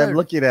that I'm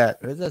looking at?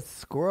 There's a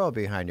squirrel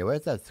behind you.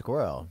 Where's that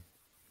squirrel?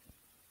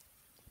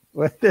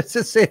 What? This is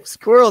the same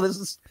squirrel. This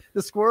is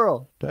the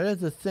squirrel. That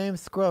is the same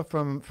squirrel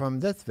from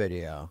this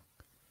video.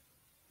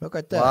 Look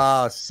at that.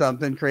 Wow,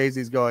 something crazy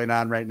is going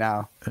on right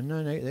now. And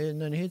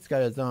then he's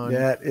got his own.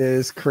 That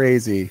is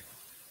crazy.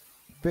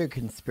 Big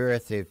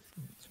conspiracy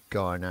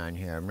going on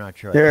here. I'm not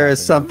sure. There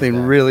is something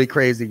really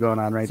crazy going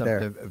on right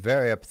there. Something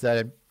very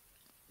upsetting.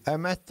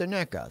 Mr.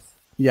 Nichols.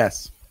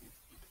 Yes.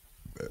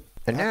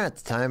 And now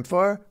it's time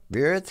for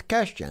Viewers'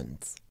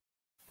 Questions.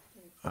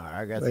 All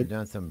right, I guess we've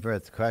done some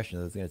viewers'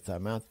 questions. Let's get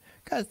some else.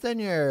 Guys, send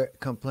your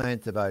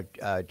complaints about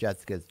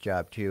Jessica's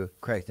job to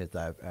Craigslist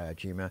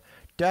Gmail.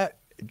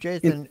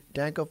 Jason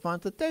Danko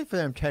Fonsa, thanks for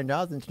them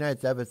 $10. In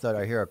tonight's episode,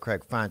 our hero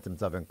Craig finds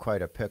himself in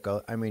quite a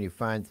pickle. I mean, he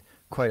finds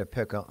quite a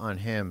pickle on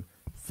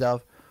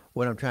himself.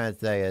 What I'm trying to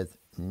say is,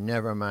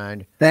 never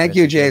mind. Thank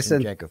you,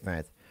 Jason. Danko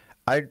fans.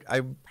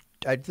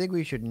 I think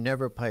we should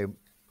never play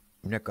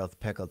Nichols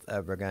Pickles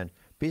ever again.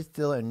 Be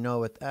still and know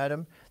with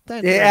Adam.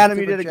 Thanks Yeah, Adam,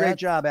 you did a great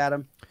job,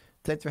 Adam.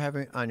 Thanks for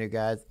having me on, you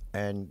guys.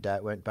 And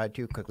that went by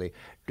too quickly.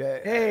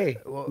 Hey,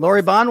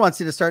 Lori Bond wants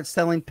you to start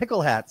selling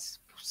pickle hats.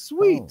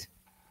 Sweet.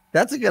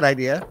 That's a good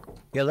idea.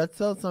 Yeah, let's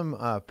sell some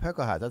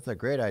pickle hats. That's a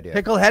great idea.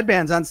 Pickle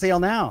headbands on sale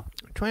now.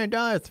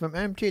 $20 from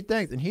MT.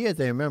 Thanks. And he is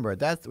a member.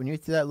 That's when you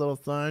see that little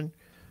sign.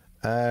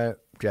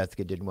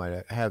 Jessica didn't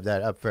want to have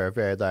that up for a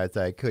very long,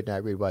 so I could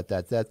not read what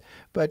that says.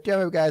 But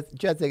guys,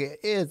 Jessica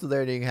is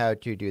learning how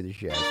to do the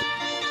show.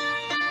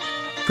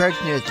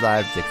 Craig's News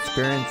Live is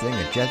experiencing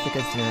a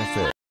Jessica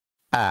Snare.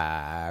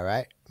 All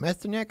right,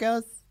 Mr.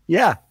 Nichols.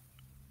 Yeah.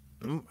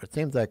 It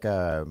seems like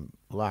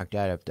locked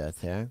out of this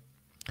here.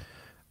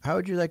 How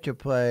would you like to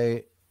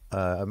play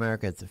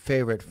America's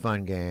favorite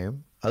fun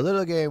game? A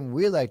little game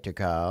we like to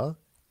call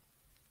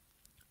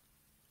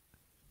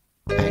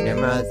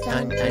Animals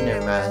on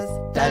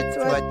Animals. That's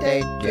what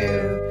they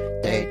do.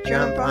 They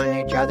jump on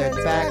each other's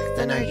backs,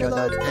 and I show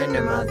those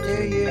animals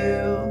to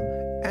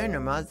you.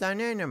 Animals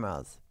on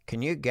Animals.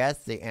 Can you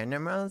guess the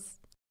animals?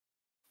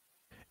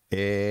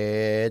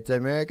 It's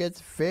America's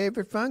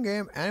favorite fun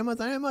game, Animals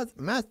on Animals.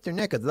 Master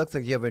Nichols, looks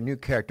like you have a new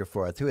character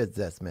for us. Who is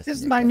this, Mr.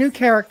 This is my new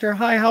character.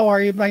 Hi, how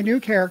are you? My new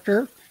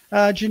character,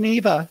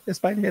 Geneva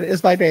is my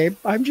name.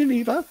 I'm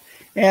Geneva,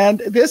 and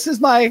this is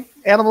my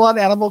animal on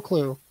animal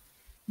clue.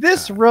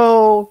 This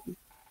road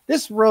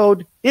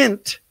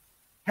int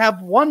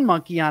have one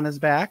monkey on his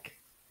back.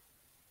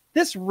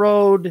 This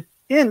road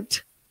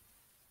int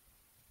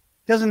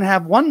doesn't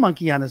have one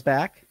monkey on his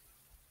back.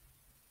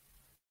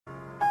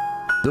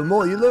 The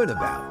more you learn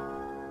about.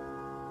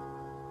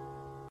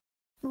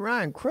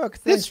 Ryan Crooks,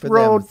 thanks This for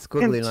road them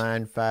squiggly int-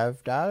 line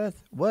 $5.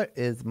 What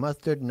is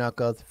Mustard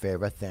Knuckles'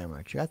 favorite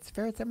sandwich? That's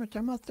favorite sandwich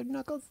on Mustard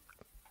Knuckles?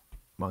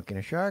 Monkey and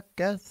a shark,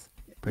 guess?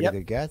 Pretty Yep.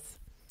 good guess.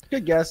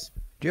 Good guess.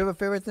 Do you have a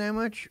favorite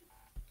sandwich?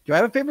 Do I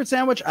have a favorite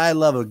sandwich? I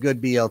love a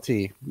good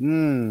BLT.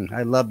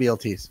 I love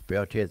BLTs.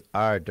 BLTs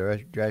are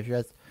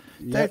delicious.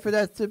 Yep. Thanks for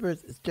that super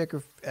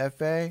sticker,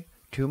 FA.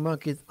 2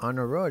 monkeys on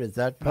a road. Is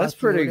that possible? That's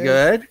pretty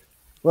good.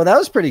 Well, that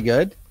was pretty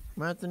good.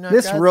 This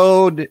This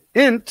road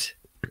int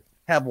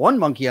have one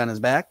monkey on his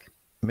back.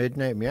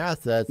 Midnight Meow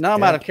says. Now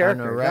I'm out of Ant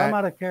on a character. Now rat. I'm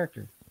out of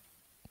character.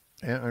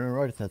 Ant on a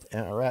road says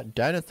ant on a rat.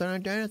 Dinosaur on a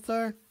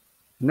dinosaur?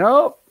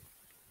 Nope.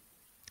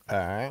 All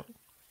right.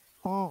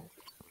 Oh.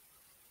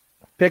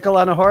 Pickle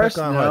on a horse?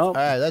 Pickle on a No. horse. All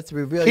right, let's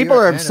reveal People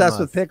your are obsessed animals.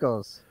 with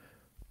pickles.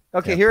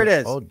 Okay, Yeah, here it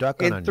is. old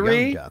duck on In a young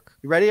 3, duck.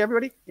 you ready,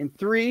 everybody? In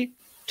 3,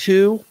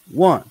 2,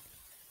 1.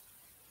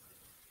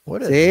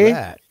 What is See?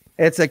 that?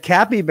 It's a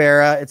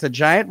capybara. It's a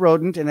giant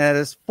rodent, and it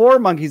has 4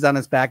 monkeys on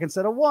its back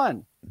instead of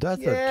 1.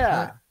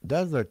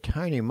 Those are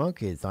tiny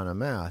monkeys on a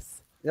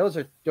mouse. Those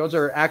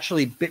are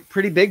actually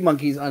pretty big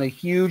monkeys on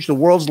the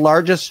world's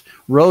largest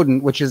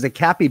rodent, which is the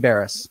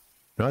capybaras.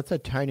 No, it's a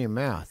tiny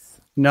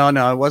mouse. No,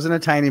 it wasn't a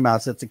tiny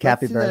mouse. It's a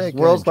capybara. It's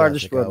the world's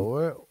largest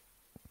rodent.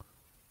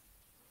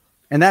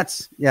 And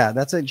that's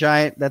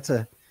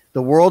the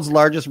world's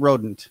largest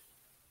rodent.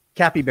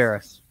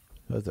 Capybaras.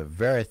 Those are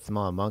very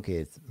small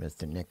monkeys,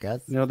 Mr.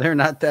 Nichols. No, they're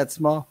not that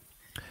small.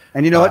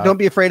 And you know what? Don't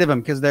be afraid of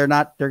them because they're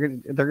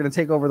gonna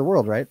take over the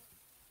world, right?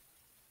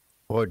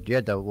 Well,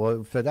 yeah,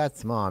 for that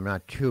small, I'm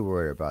not too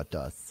worried about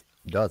those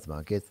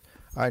monkeys.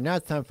 All right, now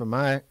it's time for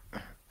my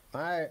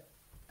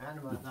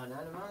animals on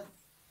animals.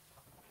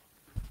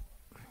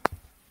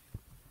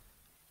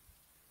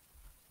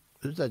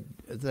 It's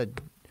a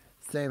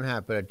same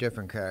hat, but a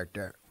different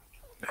character.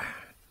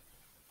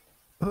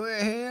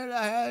 Well,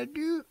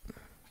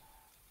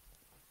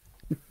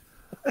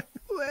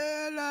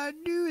 I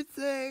do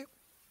say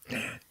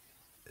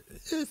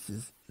this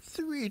is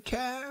 3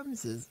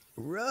 times as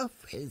rough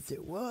as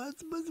it was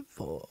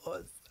before.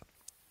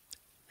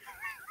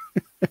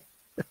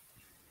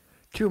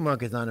 2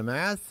 monkeys on a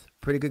mast.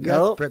 Pretty good guess,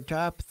 Nope. Brick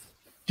Tops.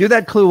 Do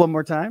that clue one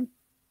more time.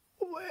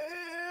 Well,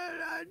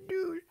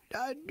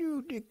 I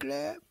do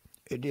declare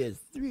it is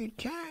 3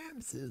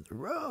 times as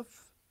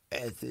rough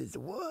as it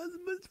was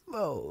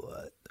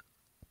before.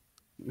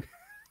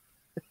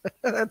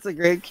 That's a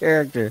great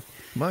character.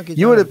 Monkeys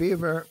You on a would've-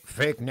 beaver.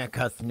 Fake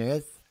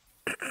necklaceness.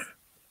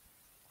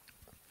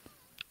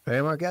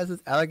 Any more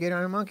guesses? Alligator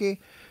on a monkey?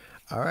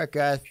 All right,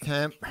 guys.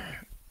 Time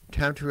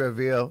to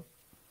reveal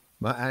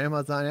my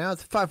animals on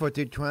animals. 5, 4,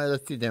 3, 20.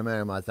 Let's see them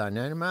animals on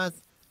animals.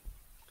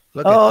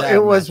 Look at that,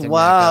 It was Master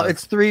wow! Nichols.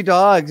 It's 3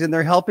 dogs, and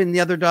they're helping the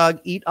other dog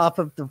eat off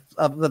of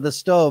the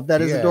stove.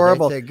 That is Yeah, they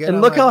adorable. say, "Get And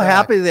on look my how back."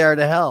 happy they are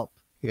to help.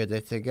 Yeah,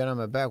 they say get on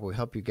my back. We'll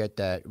help you get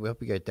that. We'll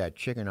help you get that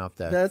chicken off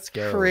that. That's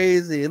stove.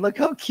 crazy. Look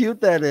how cute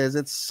that is.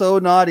 It's so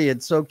naughty.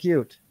 It's so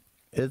cute.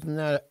 Isn't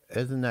that?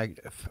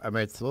 I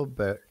mean, it's a little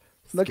bit.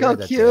 Look scary how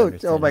that they cute.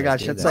 understand Oh my how to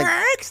gosh, do it's that.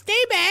 like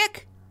Stay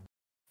back.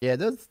 Yeah,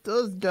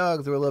 those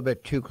dogs were a little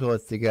bit too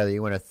close together.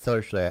 You want to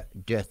socially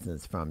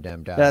distance from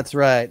them dogs. That's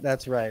right.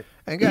 That's right.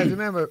 And guys,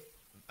 remember,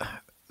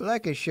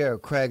 like and share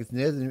Craig's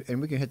News, and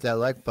we can hit that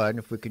like button.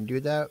 If we can do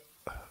that,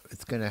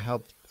 it's going to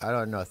help, I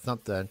don't know,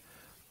 something.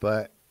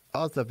 But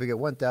also, if we get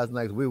 1,000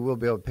 likes, we will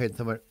be able to pay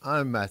someone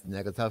on Master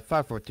Nichols. Have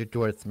 542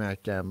 to smash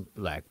them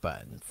like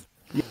buttons.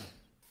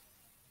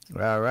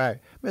 All right.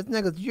 Mr.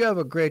 Nichols, did you have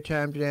a great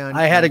time today?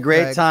 I had a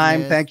great Craig's time.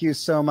 News? Thank you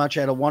so much.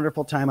 I had a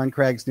wonderful time on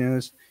Craig's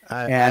News.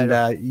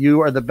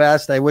 You are the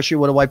best. I wish you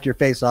would have wiped your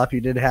face off.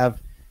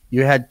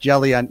 You had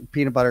jelly on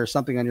peanut butter or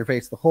something on your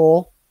face the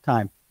whole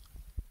time.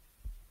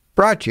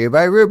 Brought to you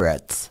by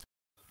Rubrats.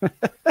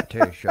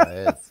 Today's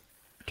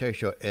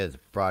show is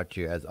brought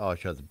to you, as all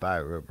shows, by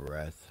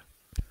Rubrats.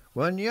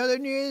 When the other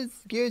news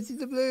gives you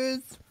the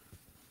blues.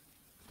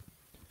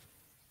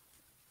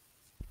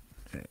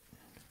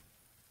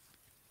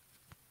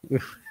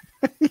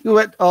 You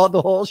went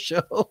the whole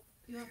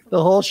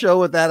show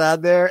with that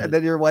on there, and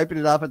then you're wiping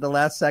it off at the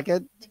last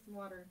second.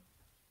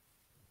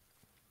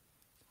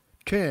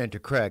 Tune into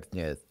Craig's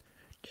News.